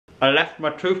I left my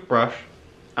toothbrush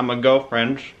at my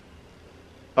girlfriend's.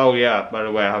 Oh yeah, by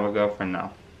the way, I have a girlfriend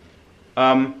now.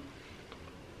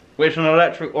 It's an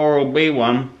electric Oral-B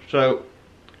one, so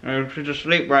she's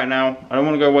asleep right now. I don't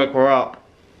want to go wake her up,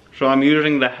 so I'm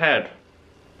using the head.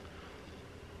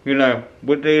 You know,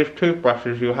 with these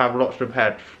toothbrushes you have lots of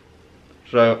heads.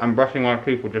 So I'm brushing my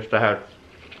teeth with just the head.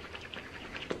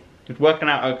 It's working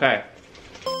out okay.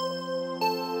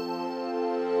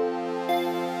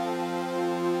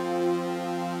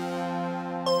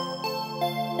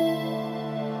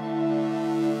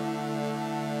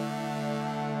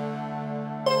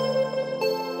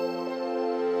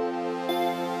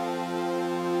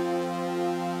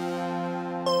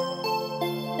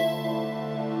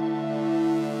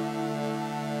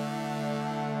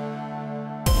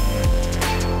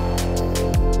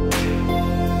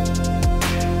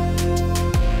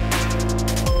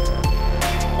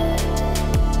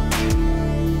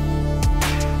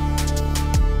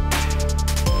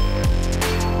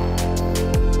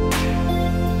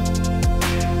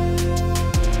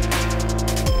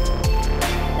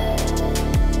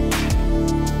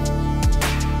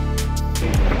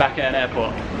 Back at an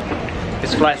airport.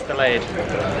 His flight's delayed,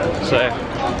 so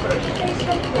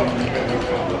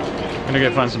I'm gonna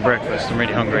go find some breakfast. I'm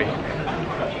really hungry.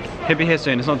 He'll be here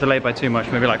soon. It's not delayed by too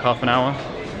much, maybe like half an hour.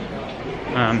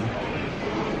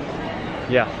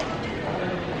 Yeah,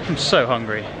 I'm so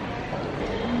hungry.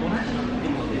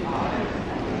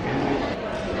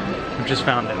 I've just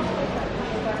found him.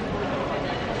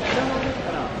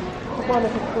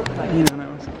 You know, that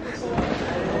was...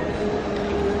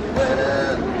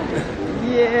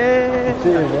 Yeah!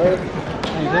 Cheers, bro.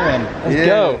 How you doing? Let's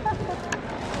go!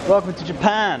 Welcome to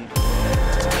Japan!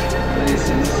 This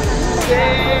is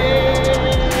sick!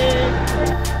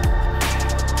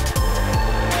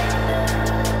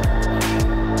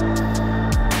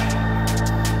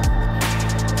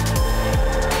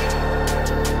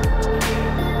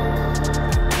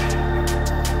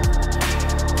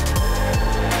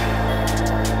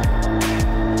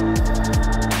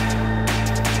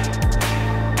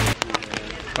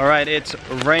 Alright, it's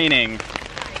raining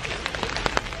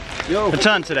a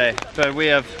ton today, but we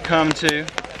have come to, do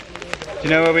you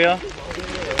know where we are?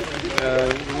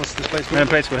 What's this place called? We're in a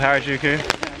place called Harajuku,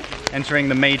 entering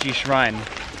the Meiji Shrine.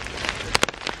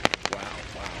 Wow.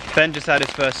 Ben just had his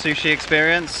first sushi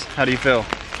experience. How do you feel?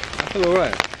 I feel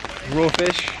alright. Raw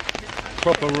fish,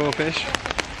 proper raw fish.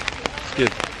 It's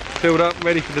good. Filled up,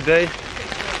 ready for the day.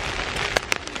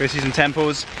 Go see some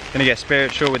temples, gonna get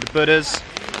spiritual with the Buddhas.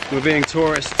 We're being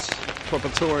tourists, proper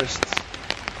tourists.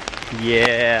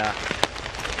 Yeah.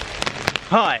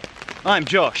 Hi, I'm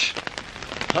Josh.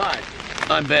 Hi,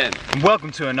 I'm Ben. And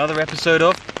welcome to another episode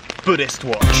of Buddhist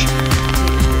Watch.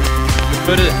 The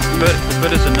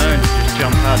Buddhas are known to just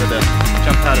jump out of the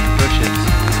bushes.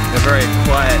 They're very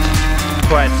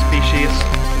quiet species.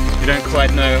 You don't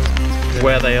quite know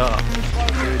where they are.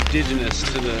 They're indigenous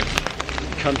to the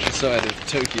countryside of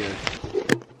Tokyo.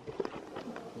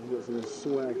 You've got some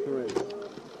swag threads.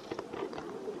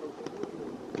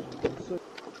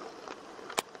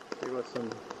 You got some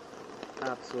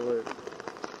absolute.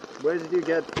 Where did you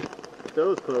get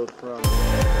those clothes from?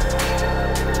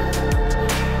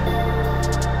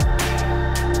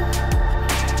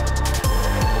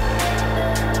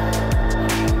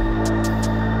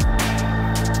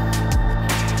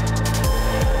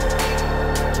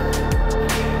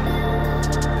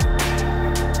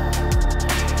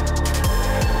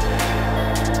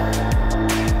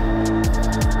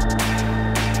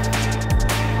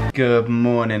 Good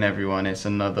morning everyone, it's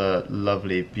another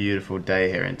lovely beautiful day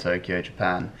here in Tokyo,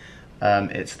 Japan.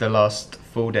 It's the last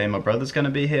full day my brother's going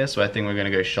to be here, so I think we're going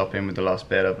to go shopping with the last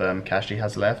bit of cash he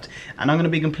has left. And I'm going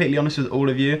to be completely honest with all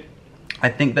of you, I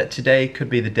think that today could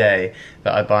be the day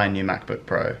that I buy a new MacBook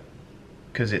Pro,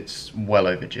 because it's well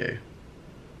overdue.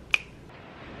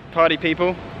 Party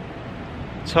people,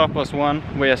 it's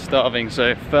 1:30, we are starving,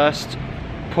 so first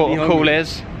port of call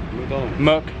is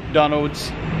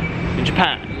McDonald's in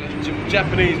Japan.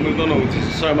 Japanese McDonald's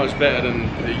is so much better than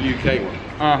the UK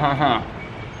one.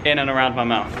 In and around my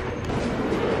mouth.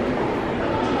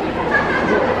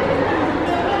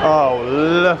 Oh,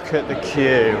 look at the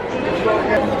queue.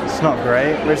 It's not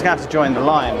great. We're just gonna have to join the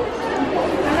line.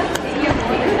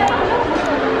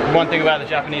 One thing about the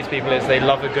Japanese people is they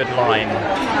love a good line.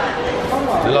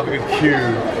 They love a good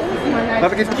queue.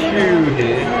 Love a good queue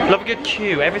here. Love a good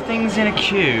queue. Everything's in a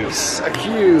queue. It's a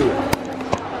queue.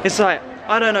 It's like,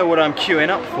 I don't know what I'm queuing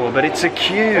up for, but it's a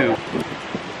queue.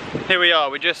 Here we are,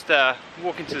 we're just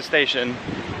walking to the station.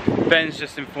 Ben's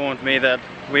just informed me that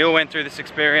we all went through this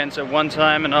experience at one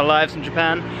time in our lives in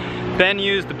Japan, Ben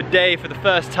used the bidet for the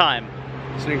first time.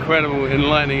 It's an incredible,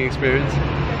 enlightening experience.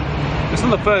 It's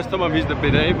not the first time I've used a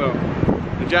bidet, but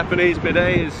the Japanese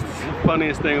bidet is the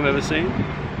funniest thing I've ever seen.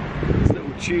 This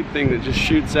little tube thing that just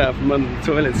shoots out from under the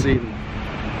toilet seat and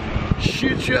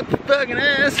shoots you up the fucking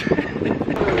ass.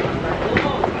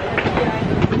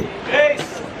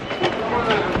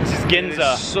 This is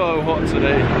Ginza. It's so hot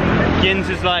today.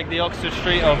 Ginza is like the Oxford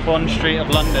Street or Bond Street of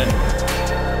London.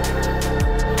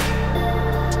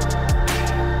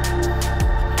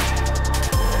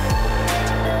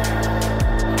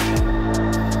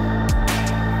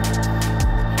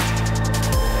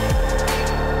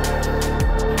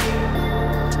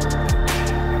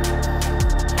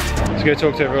 Let's go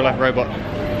talk to a real life robot.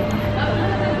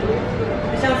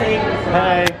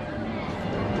 Hi.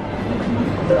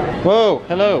 Whoa,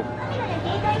 hello.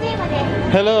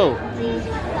 Hello.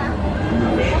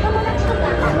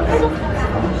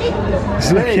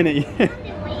 He's looking at you.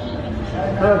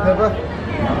 Hello, Pepper.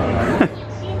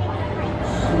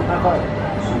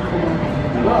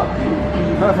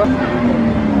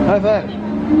 High five.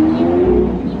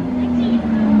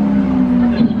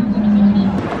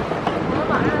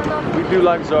 We do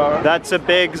like Zara. That's a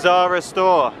big Zara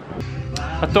store.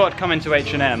 I thought I'd come into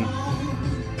H&M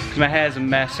because my hair's a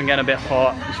mess and getting a bit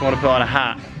hot. Just want to put on a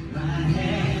hat.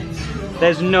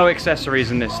 There's no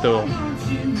accessories in this store.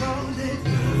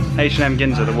 H&M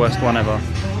Ginza, the worst one ever.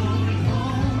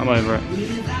 I'm over it.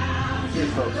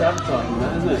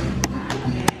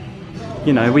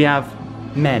 You know, we have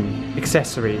men,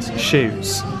 accessories,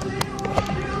 shoes.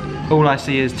 All I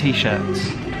see is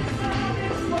t-shirts.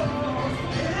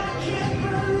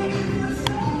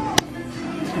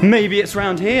 Maybe it's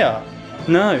round here.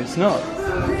 No, it's not.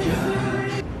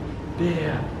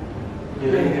 Beer.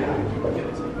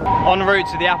 En route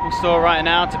to the Apple store right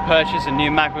now to purchase a new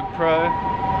MacBook Pro.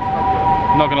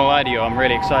 I'm not gonna lie to you, I'm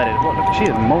really excited. What, look, she is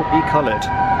multi-coloured.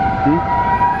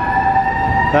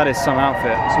 That is some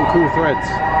outfit. Some cool threads.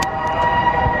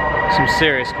 Some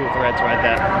serious cool threads right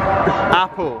there.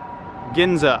 Apple,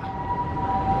 Ginza.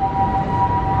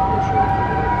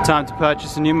 Time to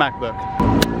purchase a new MacBook.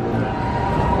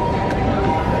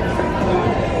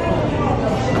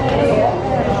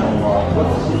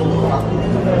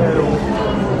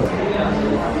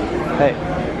 Hey.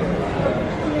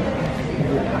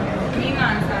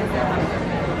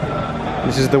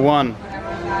 This is the one.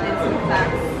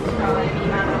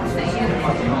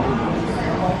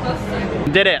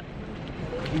 Did it.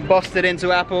 Busted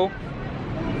into Apple.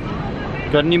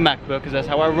 Got a new MacBook because that's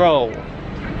how I roll.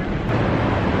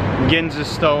 Ginza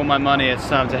stole my money, it's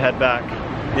time to head back.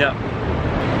 Yeah.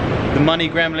 The money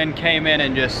gremlin came in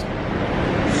and just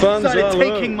Funds started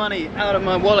taking money out of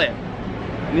my wallet.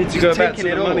 Need to go back to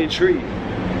the money tree.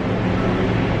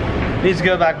 Need to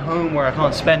go back home where I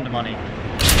can't spend money.